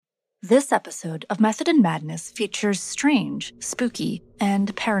This episode of Method and Madness features strange, spooky,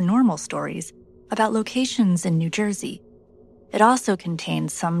 and paranormal stories about locations in New Jersey. It also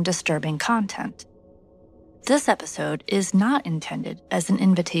contains some disturbing content. This episode is not intended as an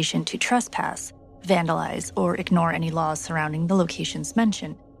invitation to trespass, vandalize, or ignore any laws surrounding the locations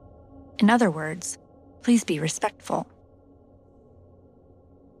mentioned. In other words, please be respectful.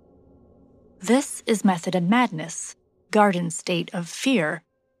 This is Method and Madness, Garden State of Fear.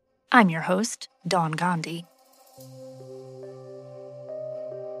 I'm your host, Dawn Gandhi.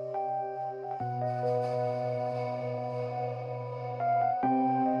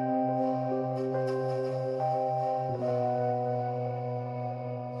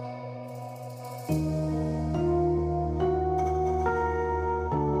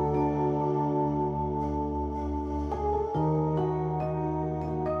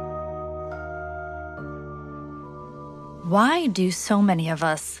 Why do so many of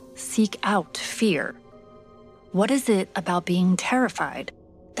us seek out fear? What is it about being terrified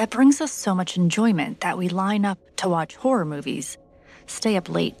that brings us so much enjoyment that we line up to watch horror movies, stay up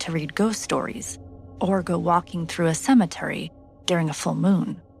late to read ghost stories, or go walking through a cemetery during a full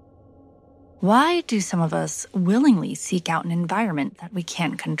moon? Why do some of us willingly seek out an environment that we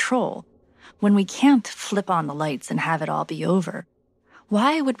can't control when we can't flip on the lights and have it all be over?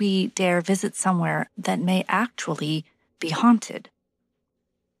 Why would we dare visit somewhere that may actually be haunted?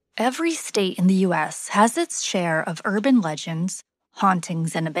 Every state in the U.S. has its share of urban legends,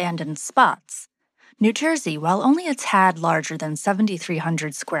 hauntings, and abandoned spots. New Jersey, while only a tad larger than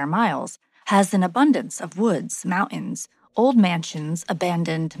 7,300 square miles, has an abundance of woods, mountains, old mansions,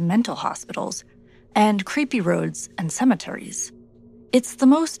 abandoned mental hospitals, and creepy roads and cemeteries. It's the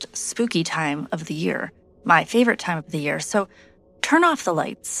most spooky time of the year, my favorite time of the year, so turn off the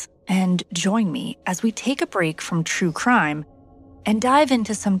lights and join me as we take a break from true crime and dive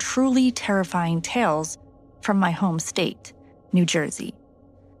into some truly terrifying tales from my home state, New Jersey.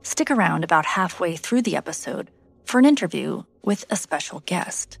 Stick around about halfway through the episode for an interview with a special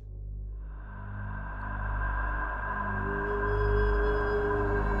guest.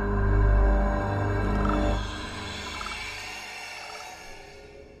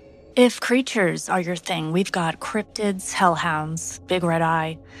 If creatures are your thing, we've got cryptids, hellhounds, big red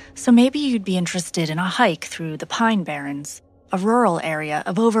eye, so maybe you'd be interested in a hike through the Pine Barrens, a rural area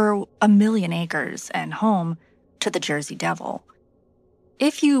of over 1 million acres and home to the Jersey Devil.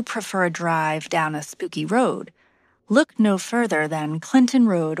 If you prefer a drive down a spooky road, look no further than Clinton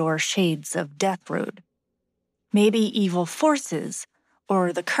Road or Shades of Death Road. Maybe Evil Forces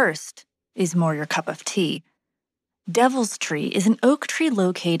or The Cursed is more your cup of tea. Devil's Tree is an oak tree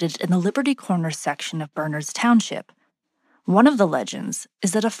located in the Liberty Corner section of Berners Township. One of the legends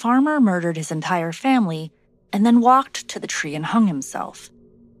is that a farmer murdered his entire family and then walked to the tree and hung himself.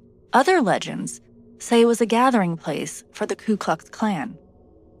 Other legends say it was a gathering place for the Ku Klux Klan.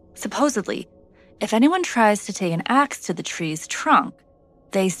 Supposedly, if anyone tries to take an axe to the tree's trunk,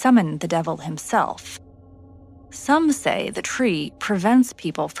 they summon the devil himself. Some say the tree prevents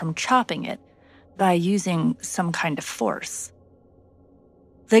people from chopping it by using some kind of force.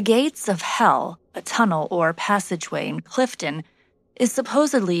 The Gates of Hell, a tunnel or passageway in Clifton, is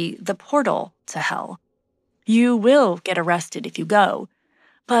supposedly the portal to hell. You will get arrested if you go,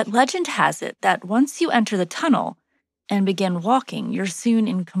 but legend has it that once you enter the tunnel and begin walking, you're soon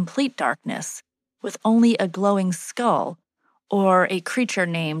in complete darkness with only a glowing skull or a creature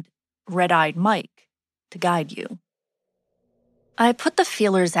named Red-Eyed Mike to guide you. I put the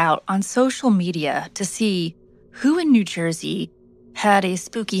feelers out on social media to see who in New Jersey had a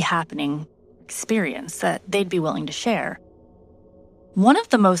spooky happening experience that they'd be willing to share. One of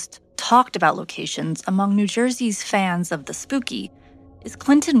the most talked about locations among New Jersey's fans of the spooky is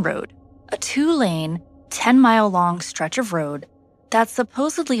Clinton Road, a 2-lane, 10-mile-long stretch of road that's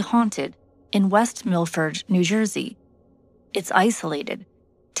supposedly haunted in West Milford, New Jersey. It's isolated,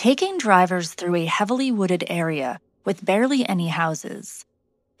 taking drivers through a heavily wooded area with barely any houses,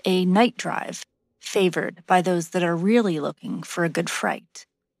 a night drive favored by those that are really looking for a good fright.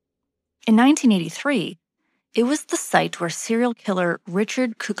 In 1983, it was the site where serial killer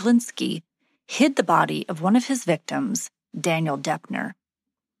Richard Kuklinski hid the body of one of his victims, Daniel Deppner.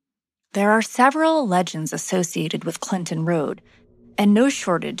 There are several legends associated with Clinton Road, and no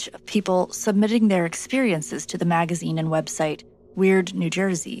shortage of people submitting their experiences to the magazine and website Weird New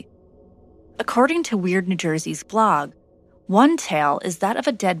Jersey. According to Weird New Jersey's blog, one tale is that of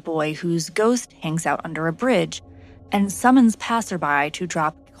a dead boy whose ghost hangs out under a bridge and summons passerby to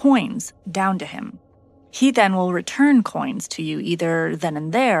drop coins down to him. He then will return coins to you either then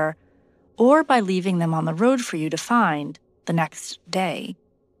and there or by leaving them on the road for you to find the next day.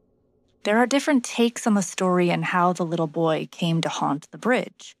 There are different takes on the story and how the little boy came to haunt the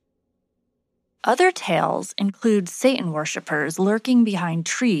bridge. Other tales include Satan worshippers lurking behind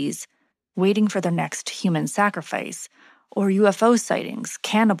trees, waiting for their next human sacrifice, or UFO sightings,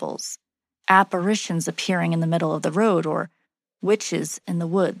 cannibals, apparitions appearing in the middle of the road, or witches in the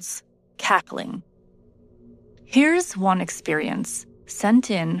woods, cackling. Here's one experience sent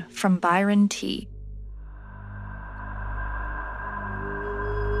in from Byron T.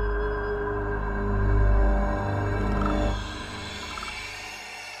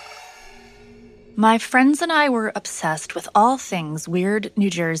 My friends and I were obsessed with all things weird New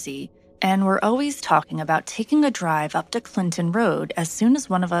Jersey, and were always talking about taking a drive up to Clinton Road as soon as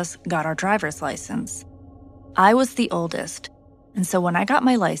one of us got our driver's license. I was the oldest, and so when I got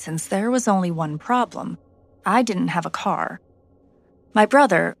my license, there was only one problem. I didn't have a car. My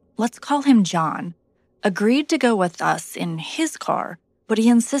brother, let's call him John, agreed to go with us in his car, but he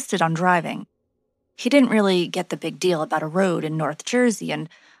insisted on driving. He didn't really get the big deal about a road in North Jersey and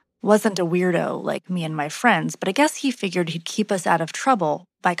wasn't a weirdo like me and my friends, but I guess he figured he'd keep us out of trouble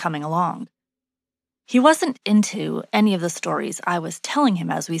by coming along. He wasn't into any of the stories I was telling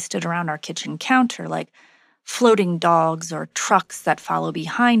him as we stood around our kitchen counter, like floating dogs or trucks that follow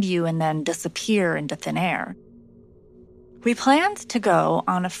behind you and then disappear into thin air. We planned to go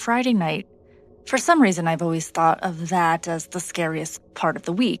on a Friday night. For some reason, I've always thought of that as the scariest part of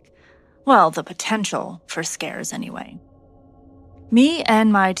the week. Well, the potential for scares anyway. Me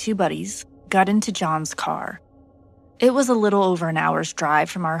and my two buddies got into John's car. It was a little over an hour's drive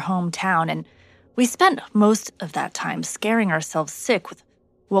from our hometown, and we spent most of that time scaring ourselves sick with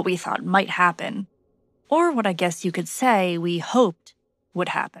what we thought might happen, or what I guess you could say we hoped would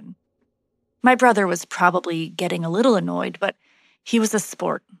happen. My brother was probably getting a little annoyed, but he was a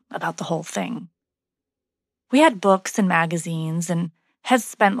sport about the whole thing. We had books and magazines and had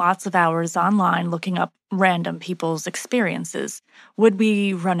spent lots of hours online looking up random people's experiences. Would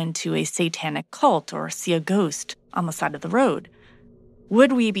we run into a satanic cult or see a ghost on the side of the road?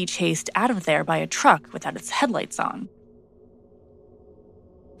 Would we be chased out of there by a truck without its headlights on?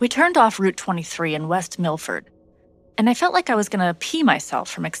 We turned off Route 23 in West Milford, and I felt like I was going to pee myself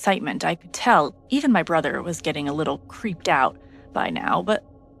from excitement. I could tell even my brother was getting a little creeped out by now, but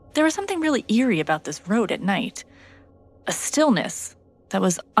there was something really eerie about this road at night. A stillness that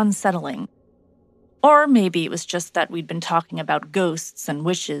was unsettling. Or maybe it was just that we'd been talking about ghosts and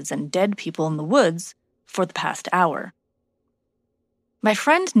wishes and dead people in the woods for the past hour. My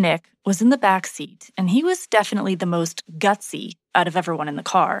friend Nick was in the back seat, and he was definitely the most gutsy out of everyone in the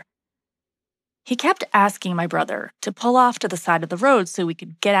car. He kept asking my brother to pull off to the side of the road so we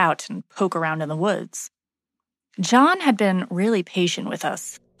could get out and poke around in the woods. John had been really patient with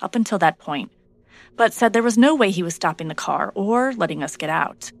us up until that point, but said there was no way he was stopping the car or letting us get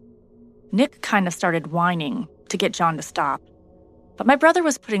out. Nick kind of started whining to get John to stop, but my brother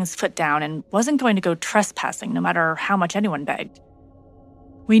was putting his foot down and wasn't going to go trespassing no matter how much anyone begged.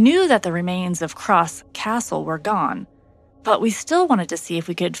 We knew that the remains of Cross Castle were gone, but we still wanted to see if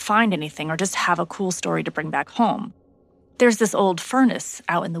we could find anything or just have a cool story to bring back home. There's this old furnace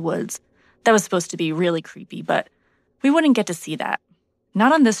out in the woods that was supposed to be really creepy, but we wouldn't get to see that.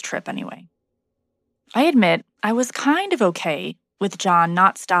 Not on this trip, anyway. I admit I was kind of okay with John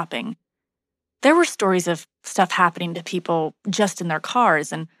not stopping. There were stories of stuff happening to people just in their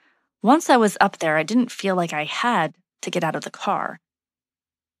cars, and once I was up there, I didn't feel like I had to get out of the car.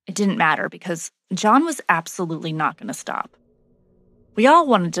 It didn't matter because John was absolutely not going to stop. We all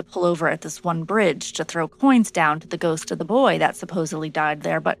wanted to pull over at this one bridge to throw coins down to the ghost of the boy that supposedly died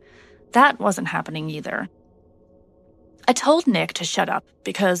there, but that wasn't happening either. I told Nick to shut up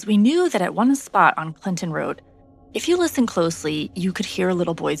because we knew that at one spot on Clinton Road, if you listen closely, you could hear a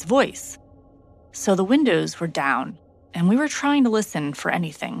little boy's voice. So the windows were down, and we were trying to listen for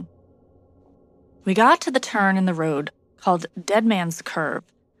anything. We got to the turn in the road called Dead Man's Curve,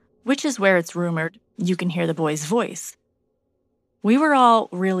 which is where it's rumored you can hear the boy's voice. We were all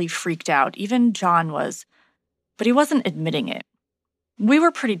really freaked out, even John was, but he wasn't admitting it. We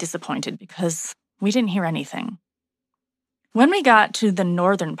were pretty disappointed because we didn't hear anything. When we got to the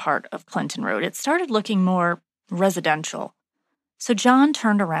northern part of Clinton Road, it started looking more residential. So John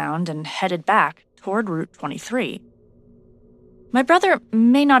turned around and headed back toward Route 23. My brother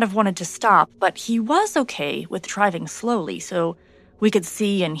may not have wanted to stop, but he was okay with driving slowly so we could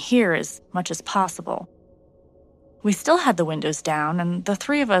see and hear as much as possible. We still had the windows down, and the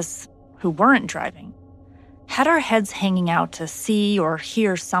three of us who weren't driving had our heads hanging out to see or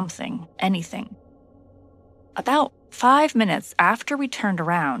hear something, anything. About 5 minutes after we turned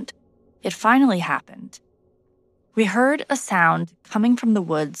around, it finally happened. We heard a sound coming from the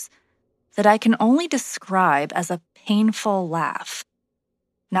woods that I can only describe as a painful laugh.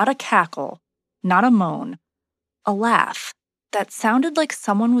 Not a cackle, not a moan, a laugh that sounded like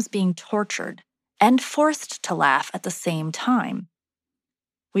someone was being tortured and forced to laugh at the same time.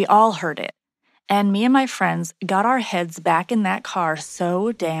 We all heard it, and me and my friends got our heads back in that car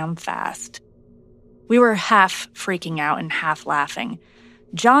so damn fast. We were half freaking out and half laughing.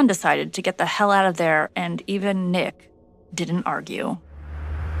 John decided to get the hell out of there, and even Nick didn't argue.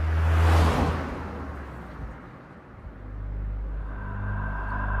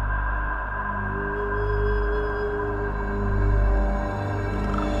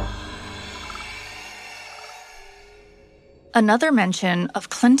 Another mention of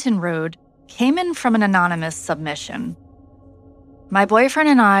Clinton Road came in from an anonymous submission. My boyfriend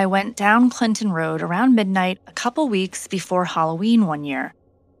and I went down Clinton Road around midnight a couple weeks before Halloween one year.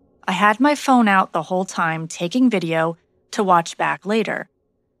 I had my phone out the whole time taking video to watch back later.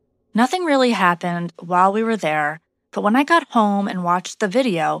 Nothing really happened while we were there, but when I got home and watched the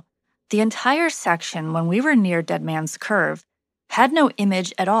video, the entire section when we were near Dead Man's Curve had no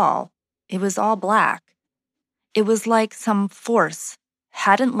image at all. It was all black. It was like some force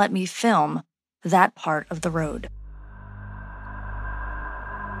hadn't let me film that part of the road.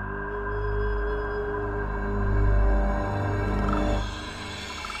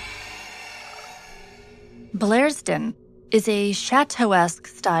 Blairsden is a chateau-esque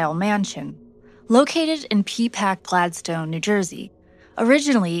style mansion located in Peapack, Gladstone, New Jersey,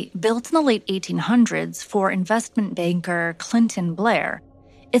 originally built in the late 1800s for investment banker Clinton Blair.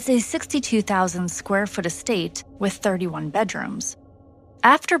 It's a 62,000 square foot estate with 31 bedrooms.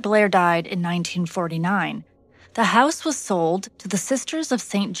 After Blair died in 1949, the house was sold to the Sisters of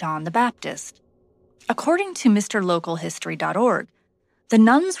St. John the Baptist. According to MrLocalHistory.org, the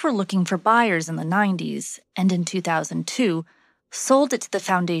nuns were looking for buyers in the 90s, and in 2002, sold it to the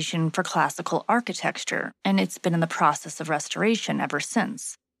Foundation for Classical Architecture, and it's been in the process of restoration ever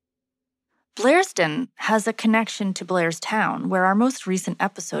since. Blairsden has a connection to Blairstown, where our most recent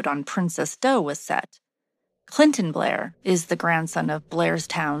episode on Princess Doe was set. Clinton Blair is the grandson of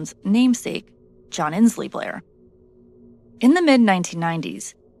Blairstown's namesake, John Inslee Blair. In the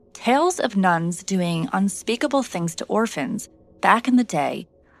mid-1990s, tales of nuns doing unspeakable things to orphans back in the day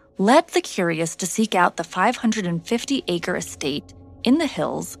led the curious to seek out the 550-acre estate in the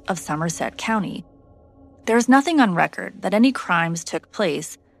hills of Somerset County. There's nothing on record that any crimes took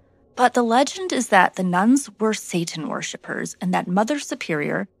place, but the legend is that the nuns were Satan worshippers and that Mother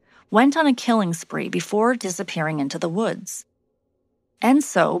Superior went on a killing spree before disappearing into the woods. And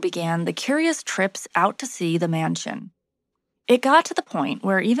so began the curious trips out to see the mansion. It got to the point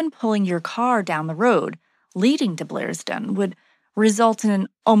where even pulling your car down the road leading to Blairsden would result in an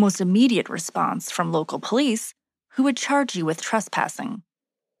almost immediate response from local police who would charge you with trespassing.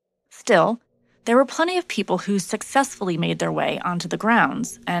 Still, there were plenty of people who successfully made their way onto the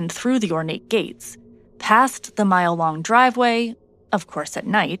grounds and through the ornate gates, past the mile-long driveway, of course at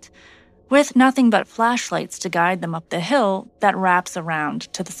night, with nothing but flashlights to guide them up the hill that wraps around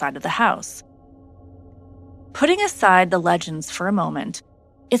to the side of the house. Putting aside the legends for a moment,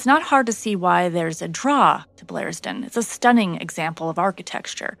 it's not hard to see why there's a draw to Blairsden. It's a stunning example of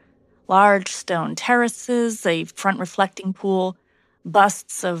architecture. Large stone terraces, a front reflecting pool,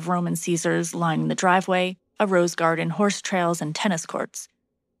 busts of Roman Caesars lining the driveway, a rose garden, horse trails, and tennis courts.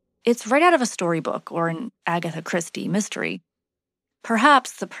 It's right out of a storybook or an Agatha Christie mystery.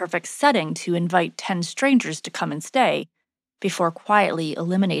 Perhaps the perfect setting to invite 10 strangers to come and stay before quietly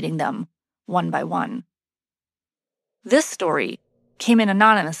eliminating them one by one. This story came in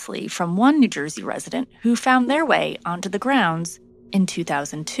anonymously from one New Jersey resident who found their way onto the grounds in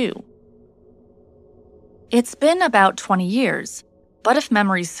 2002. It's been about 20 years, but if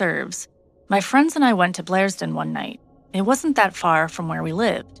memory serves, my friends and I went to Blairsden one night. It wasn't that far from where we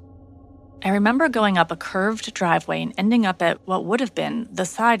lived. I remember going up a curved driveway and ending up at what would have been the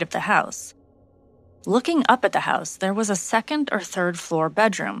side of the house. Looking up at the house, there was a second or third floor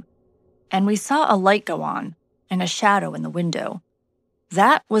bedroom, and we saw a light go on and a shadow in the window.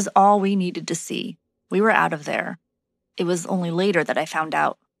 That was all we needed to see. We were out of there. It was only later that I found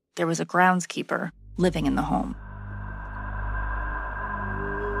out there was a groundskeeper living in the home.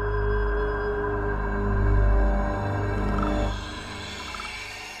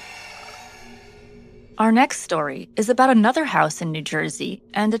 Our next story is about another house in New Jersey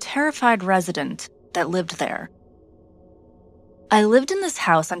and a terrified resident that lived there. I lived in this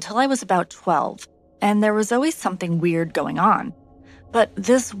house until I was about 12, and there was always something weird going on. But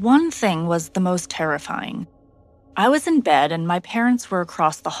this one thing was the most terrifying. I was in bed and my parents were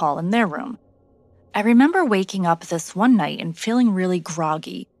across the hall in their room. I remember waking up this one night and feeling really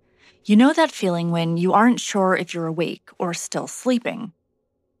groggy. You know that feeling when you aren't sure if you're awake or still sleeping.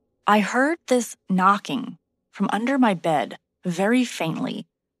 I heard this knocking from under my bed very faintly.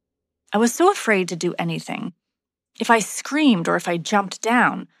 I was so afraid to do anything. If I screamed or if I jumped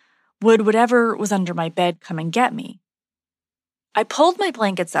down, would whatever was under my bed come and get me? I pulled my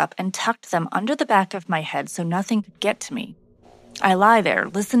blankets up and tucked them under the back of my head so nothing could get to me. I lie there,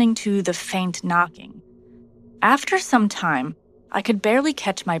 listening to the faint knocking. After some time, I could barely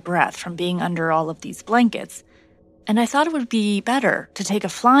catch my breath from being under all of these blankets, and I thought it would be better to take a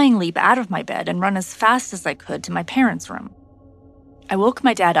flying leap out of my bed and run as fast as I could to my parents' room. I woke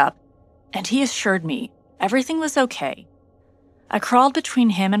my dad up, and he assured me everything was okay. I crawled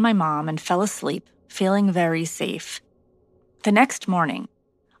between him and my mom and fell asleep, feeling very safe. The next morning,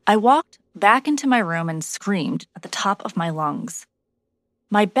 I walked back into my room and screamed at the top of my lungs.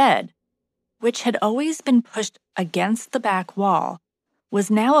 My bed, which had always been pushed against the back wall, was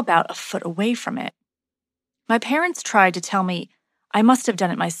now about a foot away from it. My parents tried to tell me I must have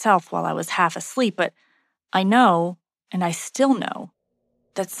done it myself while I was half asleep, but I know, and I still know,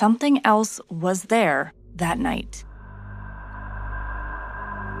 that something else was there that night.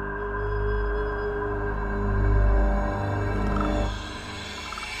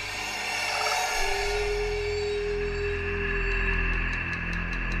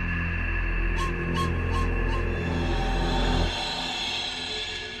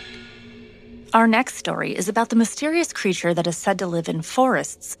 Our next story is about the mysterious creature that is said to live in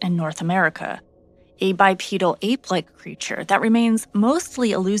forests in North America, a bipedal ape-like creature that remains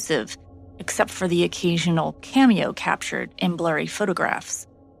mostly elusive, except for the occasional cameo captured in blurry photographs.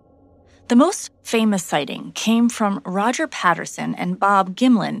 The most famous sighting came from Roger Patterson and Bob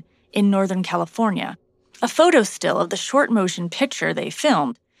Gimlin in Northern California. A photo still of the short motion picture they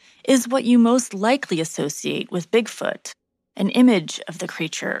filmed is what you most likely associate with Bigfoot, an image of the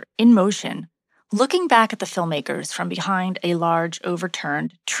creature in motion, looking back at the filmmakers from behind a large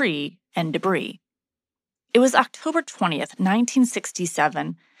overturned tree and debris. It was October 20th,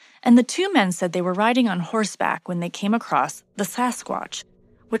 1967, and the two men said they were riding on horseback when they came across the Sasquatch,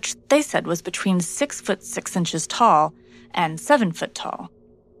 which they said was between 6 foot 6 inches tall and 7 foot tall.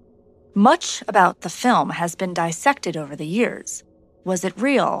 Much about the film has been dissected over the years. Was it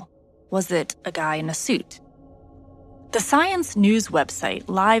real? Was it a guy in a suit? The science news website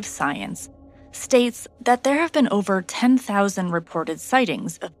Live Science states that there have been over 10,000 reported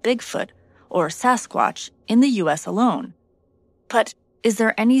sightings of Bigfoot or Sasquatch in the U.S. alone. But is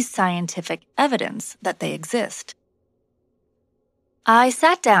there any scientific evidence that they exist? I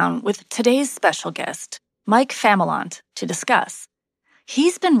sat down with today's special guest, Mike Famillant, to discuss.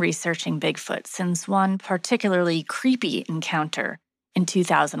 He's been researching Bigfoot since one particularly creepy encounter in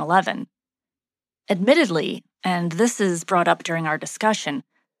 2011. Admittedly, and this is brought up during our discussion,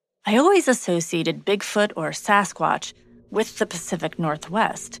 I always associated Bigfoot or Sasquatch with the Pacific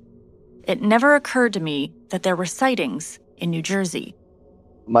Northwest. It never occurred to me that there were sightings in New Jersey.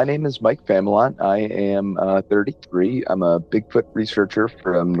 My name is Mike Famillant. I am 33. I'm a Bigfoot researcher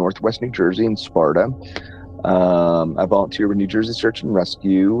from Northwest New Jersey in Sparta. I volunteer with New Jersey Search and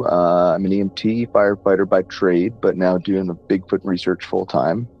Rescue. I'm an EMT firefighter by trade, but now doing the Bigfoot research full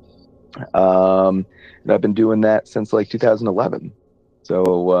time. And I've been doing that since like 2011.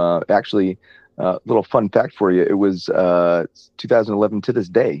 So actually, little fun fact for you, it was 2011 to this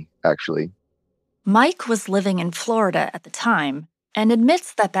day, actually. Mike was living in Florida at the time and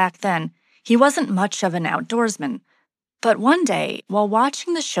admits that back then he wasn't much of an outdoorsman. But one day, while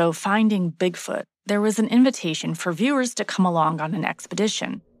watching the show Finding Bigfoot, there was an invitation for viewers to come along on an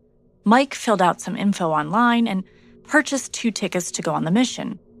expedition. Mike filled out some info online and purchased 2 tickets to go on the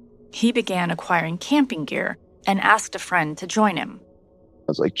mission. He began acquiring camping gear and asked a friend to join him.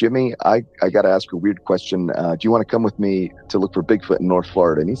 I was like, Jimmy, I got to ask a weird question. Do you want to come with me to look for Bigfoot in North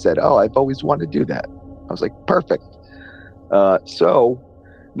Florida? And he said, I've always wanted to do that. I was like, perfect. So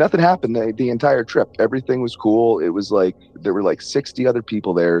nothing happened the entire trip. Everything was cool. It was like, there were like 60 other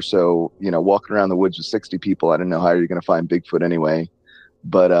people there. So, walking around the woods with 60 people, I didn't know how you're going to find Bigfoot anyway.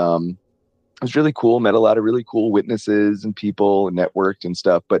 But it was really cool. Met a lot of really cool witnesses and people, and networked and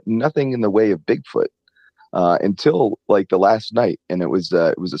stuff, but nothing in the way of Bigfoot. Until like the last night, and it was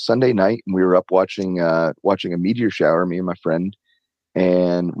a Sunday night, and we were up watching a meteor shower, me and my friend,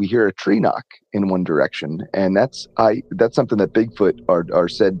 and we hear a tree knock in one direction, and that's something that Bigfoot are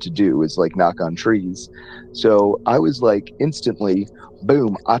said to do, is like knock on trees. So I was like, instantly,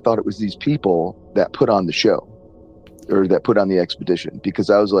 boom! I thought it was these people that put on the show, or that put on the expedition, because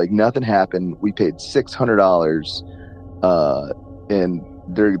I was like, nothing happened. We paid $600, and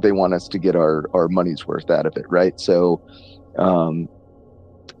they want us to get our money's worth out of it, right? So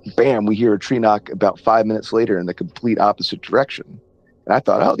bam, we hear a tree knock about 5 minutes later in the complete opposite direction. And I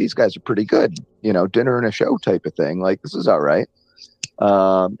thought, oh, these guys are pretty good, dinner and a show type of thing. Like, this is all right.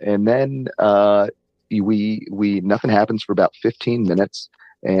 And then we nothing happens for about 15 minutes.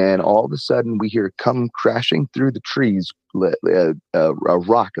 And all of a sudden we hear come crashing through the trees, a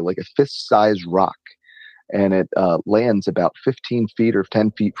rock, like a fist-sized rock. And it lands about 15 feet or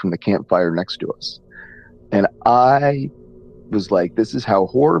 10 feet from the campfire next to us. And I was like, this is how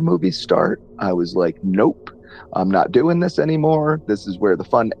horror movies start. I was like, nope, I'm not doing this anymore. This is where the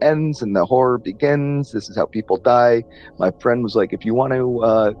fun ends and the horror begins. This is how people die. My friend was like, if you want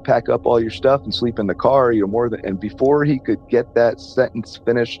to pack up all your stuff and sleep in the car, you're more than... And before he could get that sentence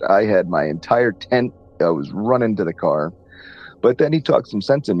finished, I had my entire tent. I was running to the car. But then he talked some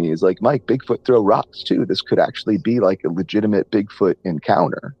sense in me. He's like, Mike, Bigfoot throw rocks too. This could actually be like a legitimate Bigfoot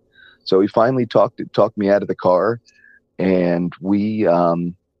encounter. So he finally talked me out of the car. And we,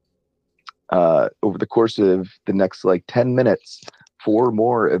 over the course of the next 10 minutes, 4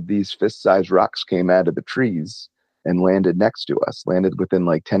 more of these fist-sized rocks came out of the trees and landed next to us, landed within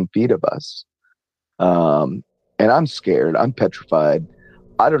 10 feet of us. And I'm scared. I'm petrified.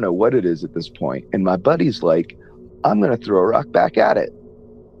 I don't know what it is at this point. And my buddy's like, I'm going to throw a rock back at it.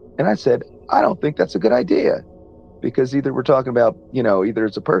 And I said, I don't think that's a good idea. Because either we're talking about, either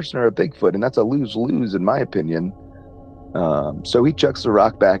it's a person or a Bigfoot, and that's a lose-lose in my opinion. So he chucks the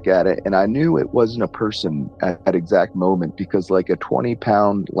rock back at it, and I knew it wasn't a person at that exact moment because a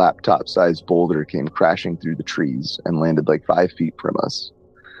 20-pound laptop-sized boulder came crashing through the trees and landed 5 feet from us.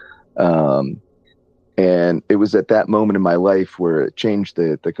 And it was at that moment in my life where it changed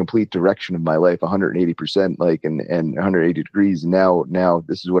the complete direction of my life 180%, and 180 degrees. And now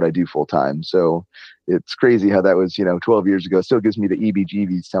this is what I do full time. So it's crazy how that was, 12 years ago. It still gives me the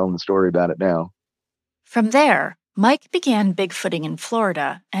EBGBs telling the story about it now. From there, Mike began Bigfooting in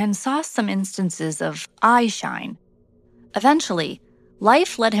Florida and saw some instances of eye shine. Eventually,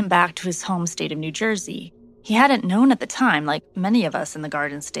 life led him back to his home state of New Jersey. He hadn't known at the time, like many of us in the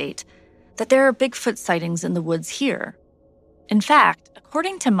Garden State, that there are Bigfoot sightings in the woods here. In fact,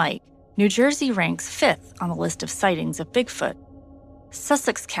 according to Mike, New Jersey ranks 5th on the list of sightings of Bigfoot.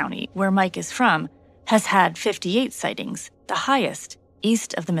 Sussex County, where Mike is from, has had 58 sightings, the highest,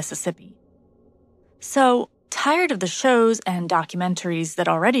 east of the Mississippi. So, tired of the shows and documentaries that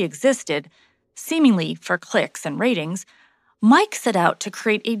already existed, seemingly for clicks and ratings, Mike set out to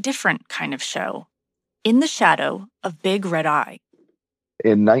create a different kind of show, In the Shadow of Big Red Eye.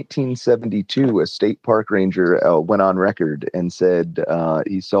 In 1972, a state park ranger went on record and said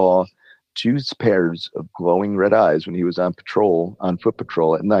he saw 2 pairs of glowing red eyes when he was on foot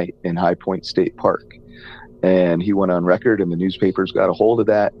patrol at night in High Point State Park. And he went on record, and the newspapers got a hold of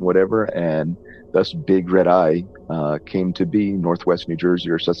that and whatever, and thus Big Red Eye came to be Northwest New Jersey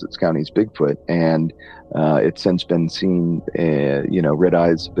or Sussex County's Bigfoot. And it's since been seen, red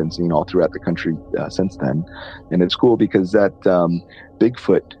eyes have been seen all throughout the country since then. And it's cool because that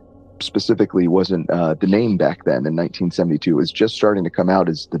Bigfoot specifically wasn't the name back then in 1972. It was just starting to come out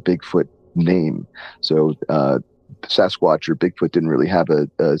as the Bigfoot name. So Sasquatch or Bigfoot didn't really have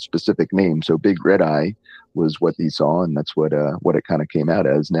a specific name. So Big Red Eye was what he saw, and that's what it kind of came out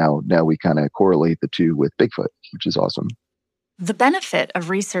as. Now we kind of correlate the two with Bigfoot, which is awesome. The benefit of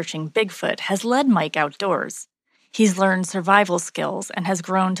researching Bigfoot has led Mike outdoors. He's learned survival skills and has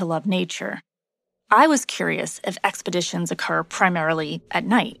grown to love nature. I was curious if expeditions occur primarily at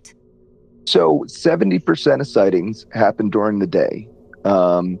night. So 70% of sightings happen during the day.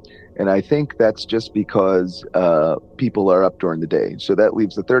 And I think that's just because people are up during the day. So that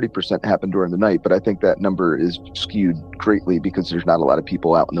leaves the 30% happen during the night. But I think that number is skewed greatly because there's not a lot of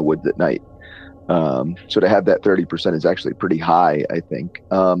people out in the woods at night. So to have that 30% is actually pretty high, I think.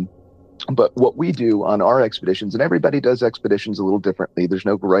 But what we do on our expeditions, and everybody does expeditions a little differently. There's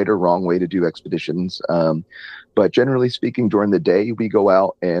no right or wrong way to do expeditions. But generally speaking, during the day, we go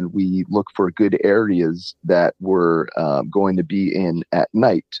out and we look for good areas that we're going to be in at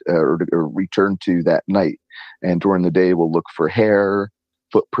night or return to that night. And during the day, we'll look for hair,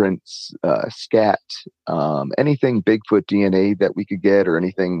 footprints, scat, anything Bigfoot DNA that we could get, or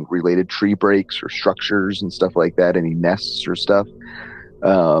anything related, tree breaks or structures and stuff like that, any nests or stuff.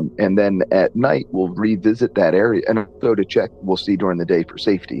 And then at night, we'll revisit that area and go to check. We'll see during the day for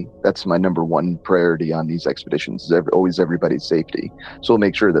safety. That's my number one priority on these expeditions, is always everybody's safety. So we'll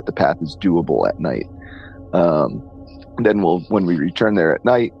make sure that the path is doable at night. Then when we return there at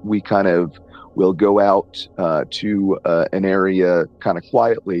night, we'll go out to an area kind of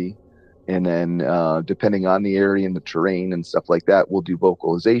quietly And then depending on the area and the terrain and stuff like that, we'll do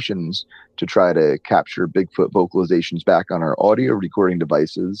vocalizations to try to capture Bigfoot vocalizations back on our audio recording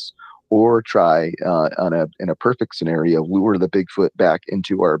devices, or try in a perfect scenario, lure the Bigfoot back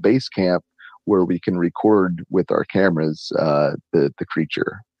into our base camp where we can record with our cameras the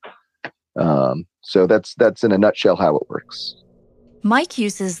creature. So that's in a nutshell how it works. Mike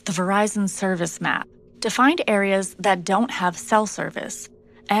uses the Verizon Service Map to find areas that don't have cell service,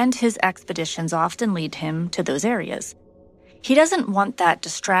 and his expeditions often lead him to those areas. He doesn't want that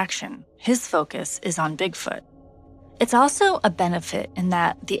distraction. His focus is on Bigfoot. It's also a benefit in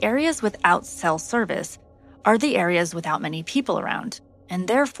that the areas without cell service are the areas without many people around, and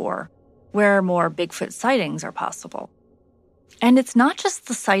therefore where more Bigfoot sightings are possible. And it's not just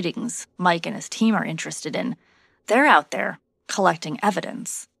the sightings Mike and his team are interested in. They're out there collecting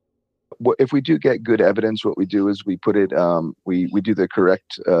evidence. If we do get good evidence, what we do is we put it. We do the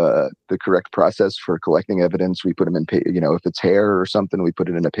correct process for collecting evidence. We put them in, if it's hair or something, we put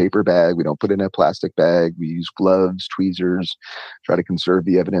it in a paper bag. We don't put it in a plastic bag. We use gloves, tweezers, try to conserve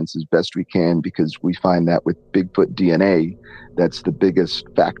the evidence as best we can, because we find that with Bigfoot DNA, that's the biggest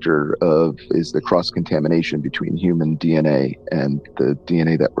factor is the cross contamination between human DNA and the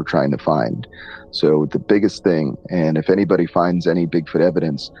DNA that we're trying to find. So the biggest thing, and if anybody finds any Bigfoot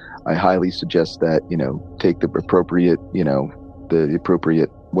evidence, I highly suggest that, take the appropriate, the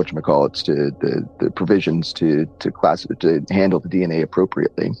provisions to handle the DNA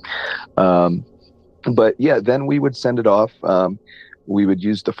appropriately. But yeah, then we would send it off. We would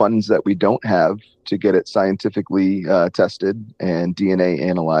use the funds that we don't have to get it scientifically tested and DNA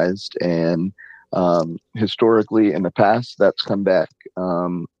analyzed. And historically, in the past, that's come back.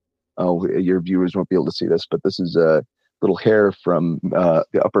 Your viewers won't be able to see this, but this is a little hair from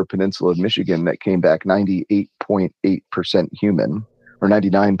the Upper Peninsula of Michigan that came back 98.8% human, or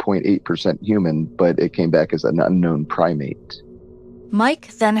 99.8% human, but it came back as an unknown primate. Mike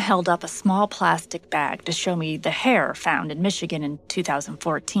then held up a small plastic bag to show me the hair found in Michigan in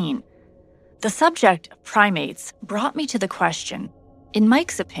 2014. The subject of primates brought me to the question, in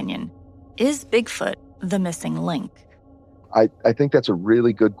Mike's opinion, is Bigfoot the missing link? I think that's a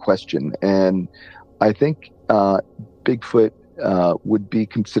really good question. And I think Bigfoot would be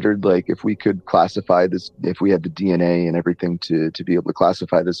considered, like, if we could classify this, if we had the DNA and everything to be able to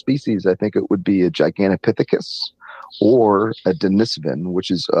classify the species, I think it would be a Gigantopithecus or a Denisovan, which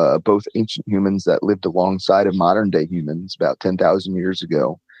is both ancient humans that lived alongside of modern day humans about 10,000 years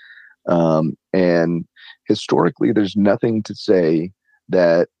ago. And historically, there's nothing to say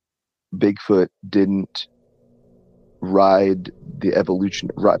that Bigfoot didn't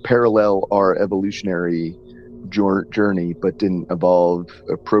parallel our evolutionary journey, but didn't evolve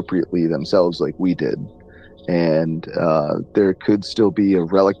appropriately themselves like we did. And there could still be a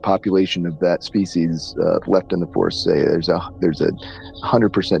relic population of that species left in the forest. Say there's a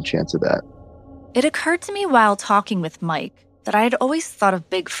 100% chance of that. It occurred to me while talking with Mike that I had always thought of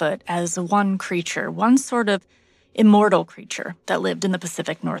Bigfoot as one creature, one sort of immortal creature that lived in the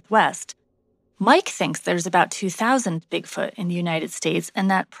Pacific Northwest. Mike thinks there's about 2,000 Bigfoot in the United States,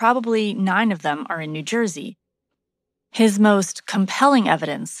 and that probably 9 of them are in New Jersey. His most compelling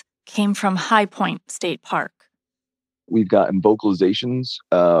evidence came from High Point State Park. We've gotten vocalizations,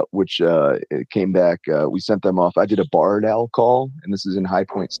 which came back. We sent them off. I did a barred owl call, and this is in High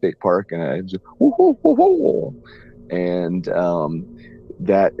Point State Park, and I was whoo, whoo, whoo, whoo. And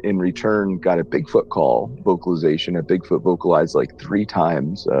that in return got a Bigfoot call vocalization. A Bigfoot vocalized like 3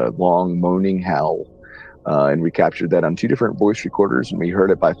 times, a long moaning howl. And we captured that on 2 different voice recorders, and we heard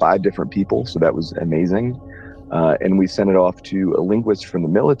it by 5 different people. So that was amazing. And we sent it off to a linguist from the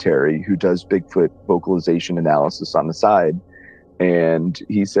military who does Bigfoot vocalization analysis on the side. And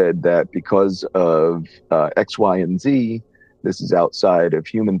he said that because of X, Y, and Z, this is outside of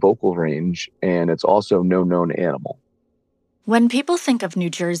human vocal range, and it's also no known animal. When people think of New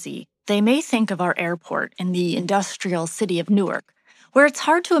Jersey, they may think of our airport in the industrial city of Newark, where it's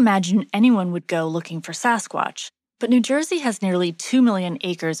hard to imagine anyone would go looking for Sasquatch. But New Jersey has nearly 2 million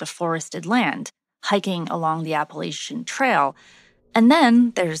acres of forested land, hiking along the Appalachian Trail, and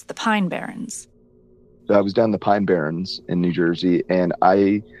then there's the Pine Barrens. So I was down the Pine Barrens in New Jersey, and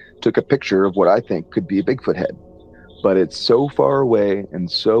I took a picture of what I think could be a Bigfoot head. But it's so far away and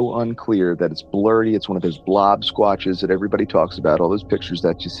so unclear that it's blurry. It's one of those blob squatches that everybody talks about, all those pictures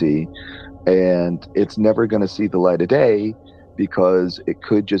that you see. And it's never going to see the light of day because it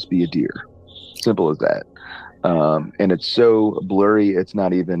could just be a deer. Simple as that. And it's so blurry, it's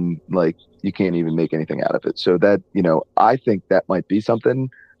not even like you can't even make anything out of it. So that, I think that might be something,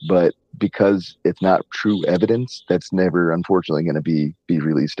 but because it's not true evidence, that's never unfortunately going to be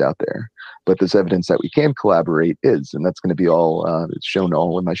released out there. But this evidence that we can collaborate is, and that's going to be all it's shown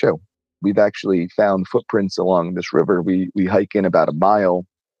all in my show. We've actually found footprints along this river. We hike in about a mile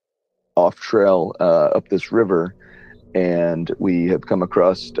off trail up this river, and we have come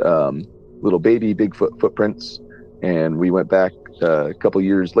across little baby Bigfoot footprints. And we went back a couple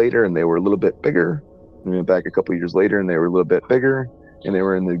years later, and they were a little bit bigger. We went back a couple years later, and they were a little bit bigger, and they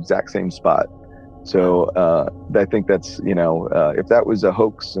were in the exact same spot. So I think that's, if that was a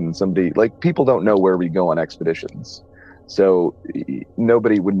hoax and somebody, like, people don't know where we go on expeditions. So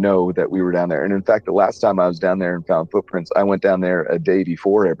nobody would know that we were down there. And in fact, the last time I was down there and found footprints, I went down there a day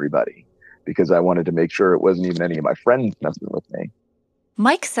before everybody because I wanted to make sure it wasn't even any of my friends messing with me.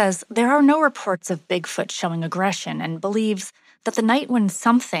 Mike says there are no reports of Bigfoot showing aggression and believes that the night when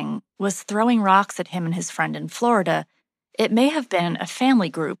something was throwing rocks at him and his friend in Florida, it may have been a family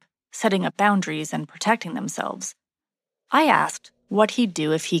group setting up boundaries and protecting themselves. I asked what he'd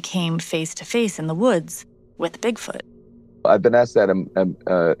do if he came face to face in the woods with Bigfoot. I've been asked that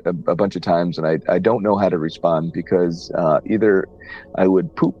a bunch of times, and I don't know how to respond because either I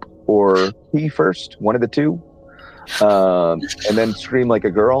would poop or pee first, one of the two. And then scream like a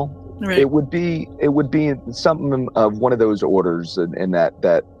girl. Right. It would be something of one of those orders in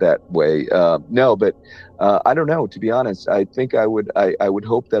that way. No, but I don't know, to be honest. I think I would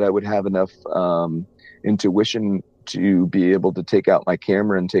hope that I would have enough intuition to be able to take out my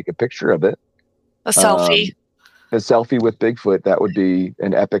camera and take a picture of it. A selfie. A selfie with Bigfoot, that would be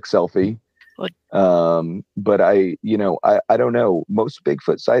an epic selfie. But I don't know. Most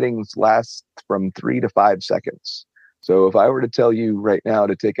Bigfoot sightings last from 3 to 5 seconds. So if I were to tell you right now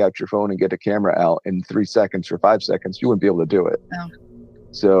to take out your phone and get a camera out in 3 seconds or 5 seconds, you wouldn't be able to do it. No.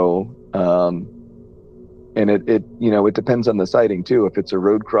 So, and it depends on the sighting too. If it's a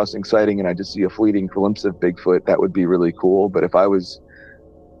road crossing sighting and I just see a fleeting glimpse of Bigfoot, that would be really cool. But if I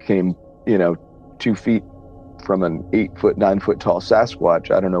came 2 feet from an 8 foot, 9 foot tall Sasquatch,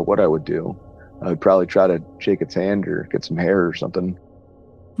 I don't know what I would do. I would probably try to shake its hand or get some hair or something.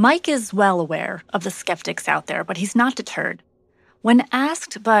 Mike is well aware of the skeptics out there, but he's not deterred. When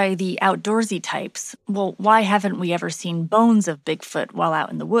asked by the outdoorsy types, well, why haven't we ever seen bones of Bigfoot while out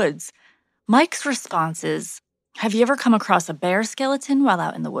in the woods? Mike's response is, have you ever come across a bear skeleton while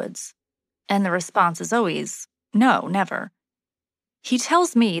out in the woods? And the response is always, no, never. He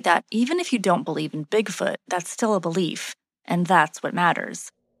tells me that even if you don't believe in Bigfoot, that's still a belief, and that's what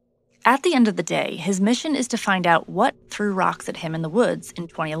matters. At the end of the day, his mission is to find out what threw rocks at him in the woods in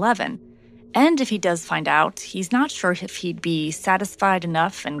 2011. And if he does find out, he's not sure if he'd be satisfied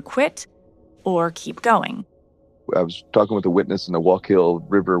enough and quit or keep going. I was talking with a witness in the Walk Hill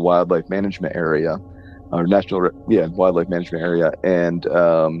River Wildlife Management Area, or Wildlife Management Area. And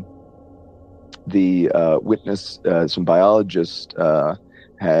the witness, some biologists,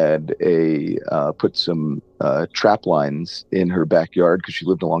 had put some trap lines in her backyard because she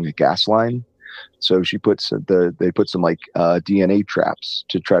lived along a gas line. So they put some DNA traps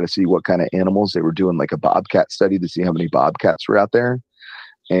to try to see what kind of animals they were doing, like a bobcat study to see how many bobcats were out there.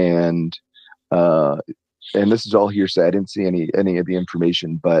 And this is all hearsay. I didn't see any of the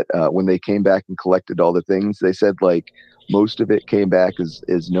information, but when they came back and collected all the things, they said like most of it came back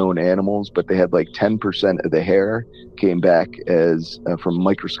as known animals, but they had like 10% of the hair came back as from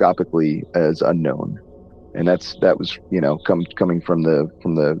microscopically as unknown, and that was coming from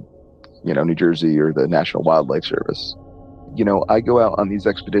the New Jersey or the National Wildlife Service. I go out on these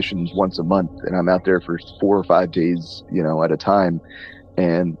expeditions once a month, and I'm out there for 4 or 5 days, at a time,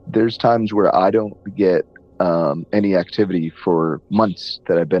 and there's times where I don't get any activity for months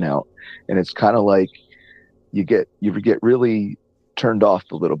that I've been out, and it's kind of like you get really turned off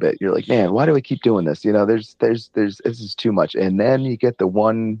a little bit. You're like, man, why do I keep doing this? There's this is too much. And then you get the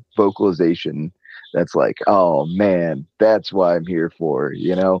one vocalization that's like, oh man, that's why I'm here for,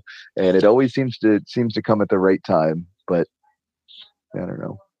 and it always seems to come at the right time, but I don't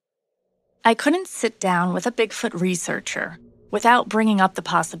know. I couldn't sit down with a Bigfoot researcher without bringing up the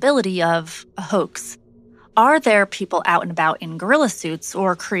possibility of a hoax. Are there people out and about in gorilla suits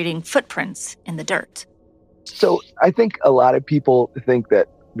or creating footprints in the dirt? So I think a lot of people think that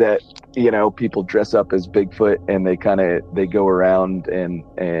people dress up as Bigfoot and they go around and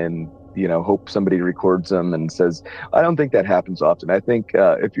hope somebody records them and says, I don't think that happens often. I think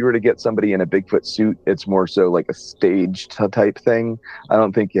if you were to get somebody in a Bigfoot suit, it's more so like a staged type thing. I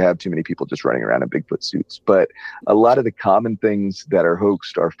don't think you have too many people just running around in Bigfoot suits, but a lot of the common things that are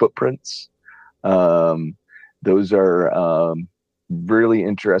hoaxed are footprints. Those are really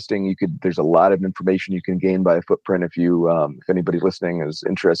interesting. There's a lot of information you can gain by a footprint. If anybody listening is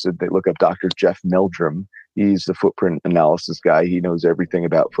interested, they look up Dr. Jeff Meldrum. He's the footprint analysis guy. He knows everything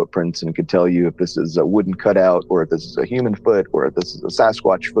about footprints and can tell you if this is a wooden cutout or if this is a human foot or if this is a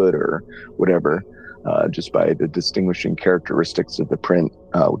Sasquatch foot or whatever, just by the distinguishing characteristics of the print,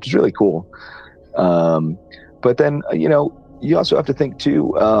 which is really cool. But then, you also have to think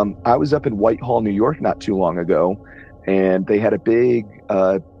too, I was up in Whitehall, New York not too long ago, and they had a big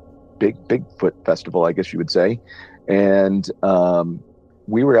Bigfoot festival, I guess you would say. And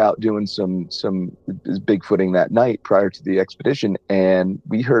we were out doing some Bigfooting that night prior to the expedition, and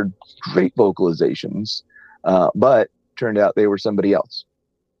we heard great vocalizations, but turned out they were somebody else.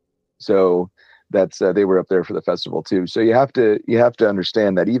 So that's they were up there for the festival too. So you have to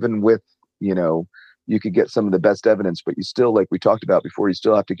understand that even with, you could get some of the best evidence, but you still, like we talked about before, you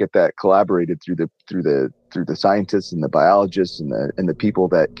still have to get that collaborated through the scientists and the biologists and the people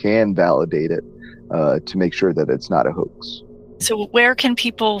that can validate it to make sure that it's not a hoax. So where can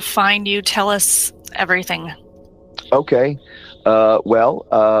people find you? Tell us everything. Okay.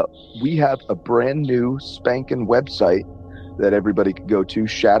 We have a brand new spanking website that everybody can go to,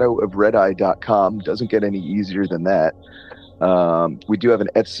 shadowofredeye.com. Doesn't get any easier than that. We do have an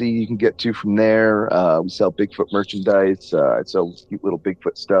Etsy you can get to from there. We sell Bigfoot merchandise. I sell cute little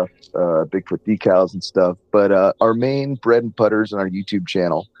Bigfoot stuff, Bigfoot decals and stuff. But our main bread and butters on our YouTube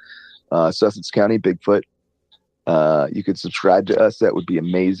channel, Sussex County Bigfoot. You could subscribe to us. That would be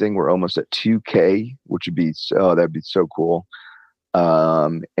amazing. We're almost at 2K, which would be that'd be so cool.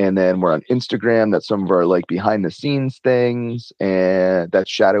 And then we're on Instagram. That's some of our behind the scenes things, and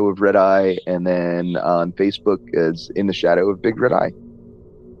that's Shadow of Red Eye. And then on Facebook is In the Shadow of Big Red Eye.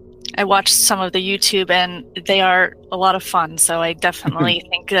 I watched some of the YouTube and they are a lot of fun. So I definitely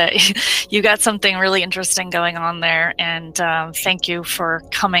think that you got something really interesting going on there. And thank you for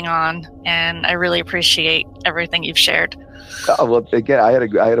coming on. And I really appreciate everything you've shared. Well, again, I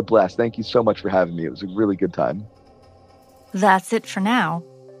had a blast. Thank you so much for having me. It was a really good time. That's it for now.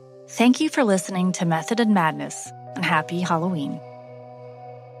 Thank you for listening to Method and Madness, and happy Halloween.